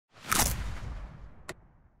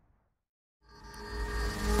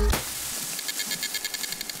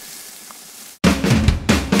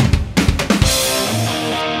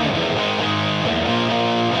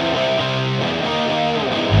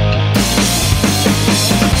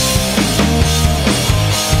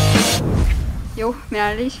mina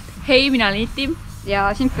olen Liis. Hei, mina olen Iti.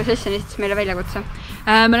 Ja Simple Sessioni esitas meile väljakutse.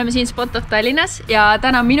 Me oleme siin Spot of Tallinnas ja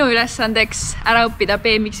täna minu ülesandeks ära õppida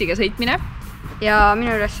BMX-iga sõitmine. Ja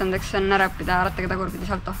minu ülesandeks on ära õppida Rattaga tagurpidi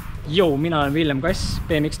Salto. Jou, mina olen William Kassi,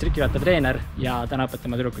 BMX-trikiratta treener ja täna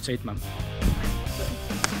õpetame tüdrukud sõitma.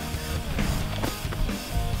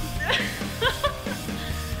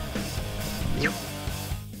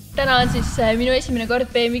 Täna on siis minu esimene kord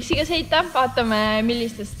BMX-iga sõita. Vaatame,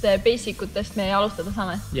 millistest basicutest me alustada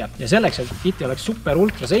saame. Ja selleks, et Iti oleks super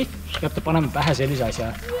ultra sõit, peab ta panema pähe sellise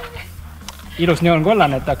asja. Ilus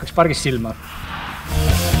neoonkollane, et ta hakkaks pargis silma.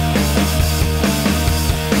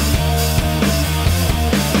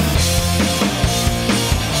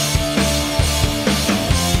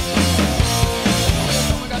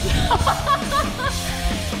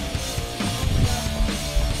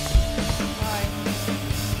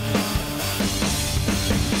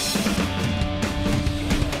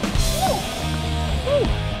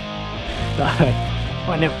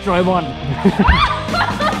 I never try one.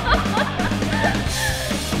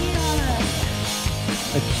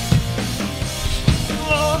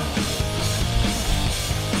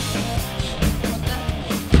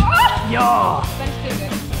 Jaa!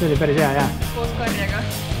 See oli päris hea, jah. Koos karjaga.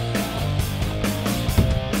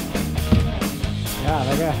 Jaa,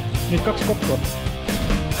 väga hea. Nüüd 2 kokku.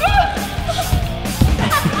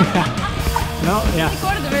 No, jah.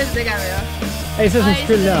 Korda meelde tegema ju. Ei, see on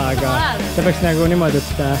küll hea, aga see peaks nagu niimoodi,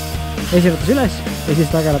 et esiratas üles ja siis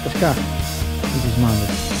tagaratas ka. Ja siis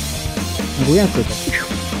maandus. Nagu jäätud.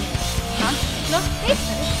 Noh,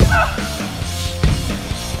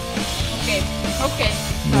 Okei.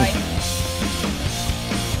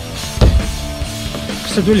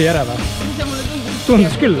 Kas see tuli ära või? See mulle tundus.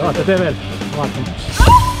 Tundus küll, vaata, tee veel. Vaatame.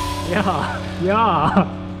 Jaa.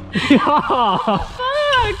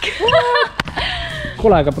 Fuck!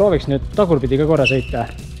 Kuule, aga prooviks nüüd tagurpidi ka korra sõita.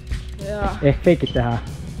 Ehk fake'id teha.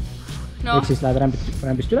 Ehk siis lähed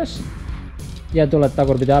rämpist üles ja tuled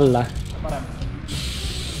tagurpidi alla. Parem.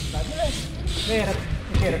 Lähed üles, veerad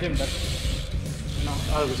ja keerad ümber.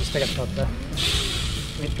 Alguses tegelikult vaata.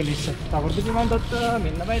 Võidke lihtsalt tagurpidi vandata,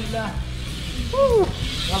 minna välja.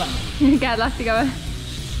 Oleme. Käed lahti ka või?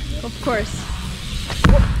 Of course.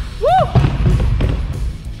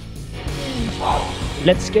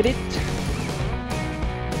 Let's get it!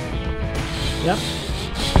 Jah.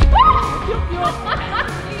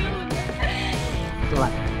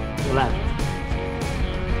 Tuleb.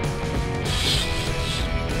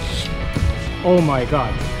 Oh my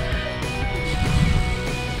god.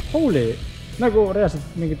 Holy, nagu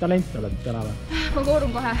reaalselt mingi talent oled täna või? Ma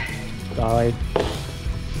koorun kohe. Davai.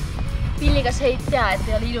 Pilliga sa ei tea, et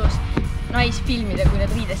ei ole ilus naisfilmida, kui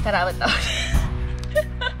need riidest ära võtavad.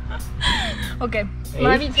 Okei,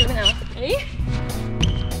 ma viin selle minema. Ei?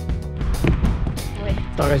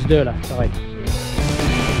 Tagasi tööle, davai.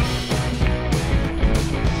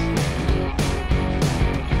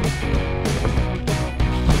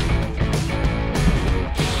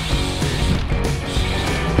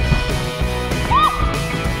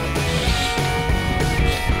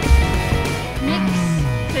 Miks?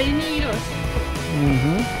 See oli nii ilus.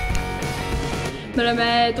 Me oleme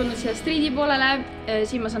tulnud siia streedi poolele.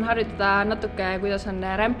 Siin ma saan harjutada natuke, kuidas on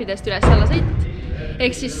rämpidest üles alla sõit.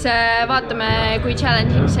 Ehk siis vaatame, kui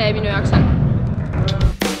challenging see minu jaoks on.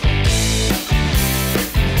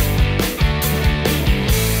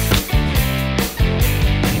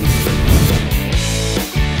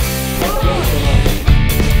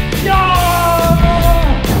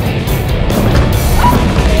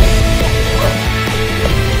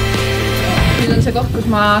 Nüüd on see koht, kus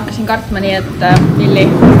ma hakkasin kartma, nii et pilli.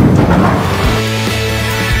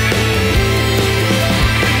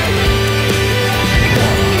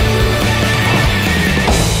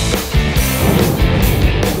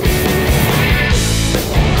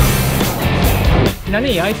 No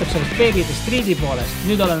nii, aitab sellest peeglide streedi poolest.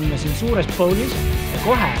 Nüüd oleme siin suures bowlis ja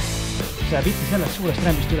kohe saab Iti sellest suurest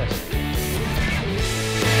rämpist üles.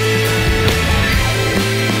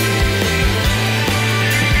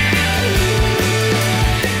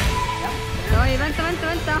 Oi,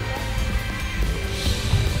 vänta.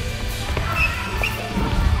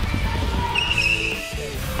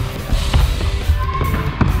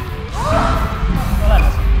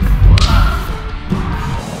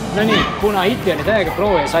 No nii, kuna Iti oli täiega pro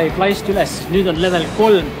ja sai klassist üles, nüüd on level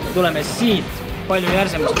 3 ja tuleme siit palju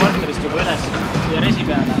järsemast kvartalist juba üles ja resi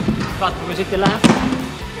peale. Vaatame, kui siit ei lähe.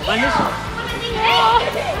 Ja valmis?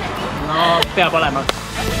 No, peab olema.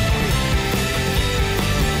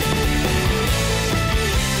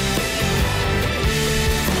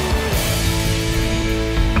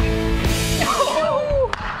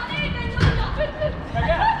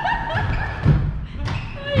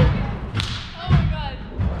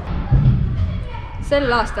 Sel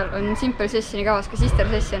aastal on Simple Sessioni kavas ka Sister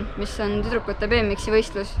Session, mis on tüdrukute BMX-i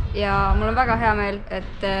võistlus ja mul on väga hea meel,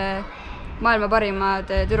 et maailma parimad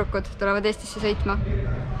tüdrukud tulevad Eestisse sõitma.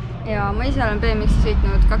 Ja ma ise olen BMX-i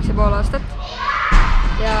sõitnud 2,5 aastat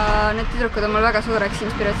ja need tüdrukud on mul väga suureks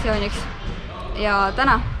inspiratsiooniks. Ja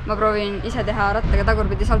täna ma proovin ise teha rattaga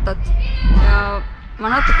tagurpidi saltot ja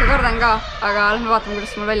ma natuke kardan ka, aga lähme vaatame,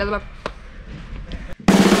 kuidas mul välja tuleb.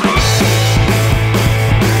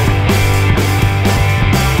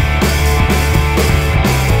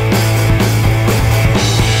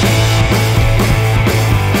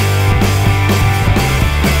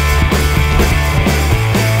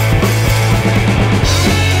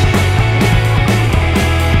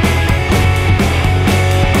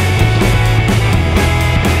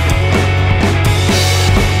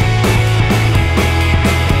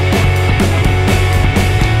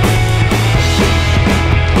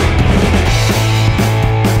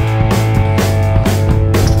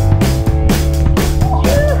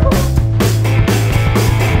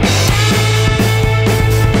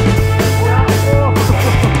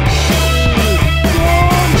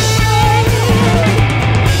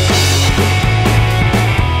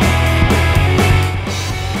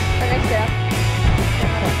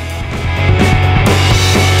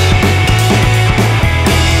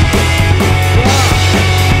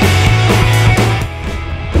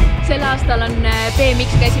 Aastal on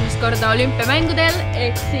BMX-ga esimest korda olümpiamängudel,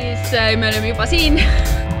 ehk siis me oleme juba siin.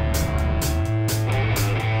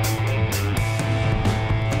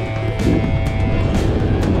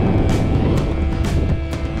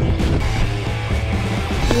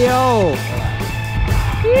 Yo!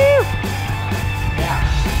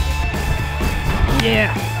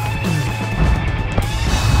 Yeah!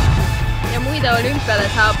 Ja muide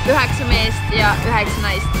olümpiale saab 9 meest ja 9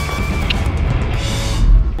 naist.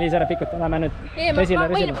 Liis, ära pikuta, lähme nüüd tõsile.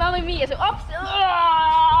 Ma võin viia su ups!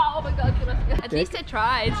 Oh my god, kui raske. At least I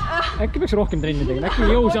tried. Äkki peaks rohkem trenni tegema, äkki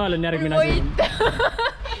jõusaal on järgmine asi.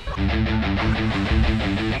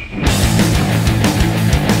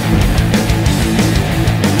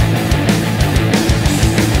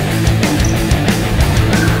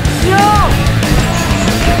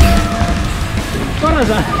 Korras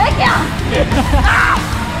või? Äkki!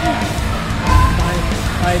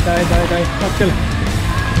 Ai, katkel.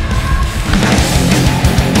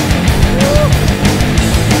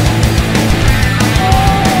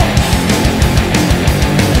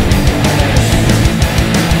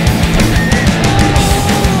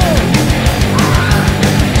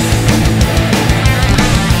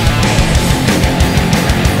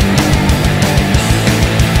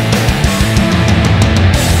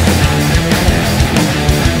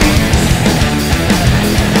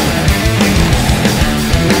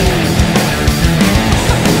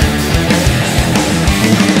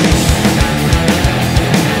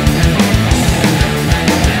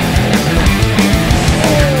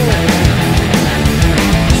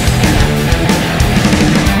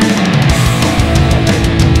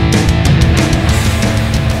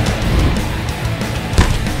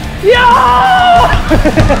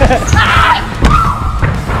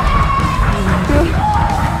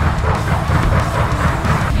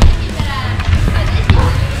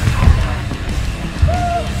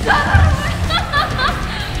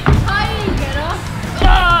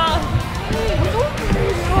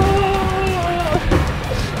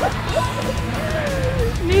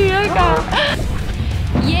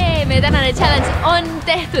 Meie tänane challenge on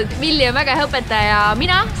tehtud. William väga hea õpetaja.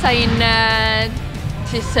 Mina sain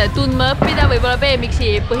siis tundma õppida, võib-olla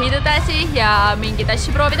BMX-i põhitõdesi ja mingeid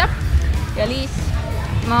asju proovida. Ja Liis?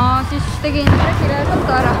 Ma siis tegin trekile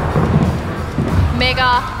Salto ära. Mega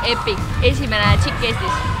epic. Esimene tšikk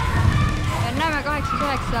Eestis. Näeme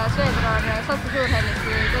 8.9. veebruar Salto Suurhallis,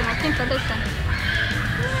 kui toimub Simple Session.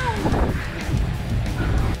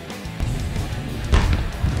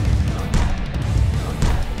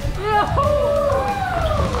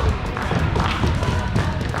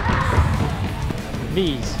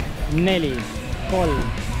 Viis, 4, 3,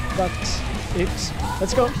 2, 1.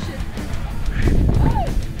 Let's go!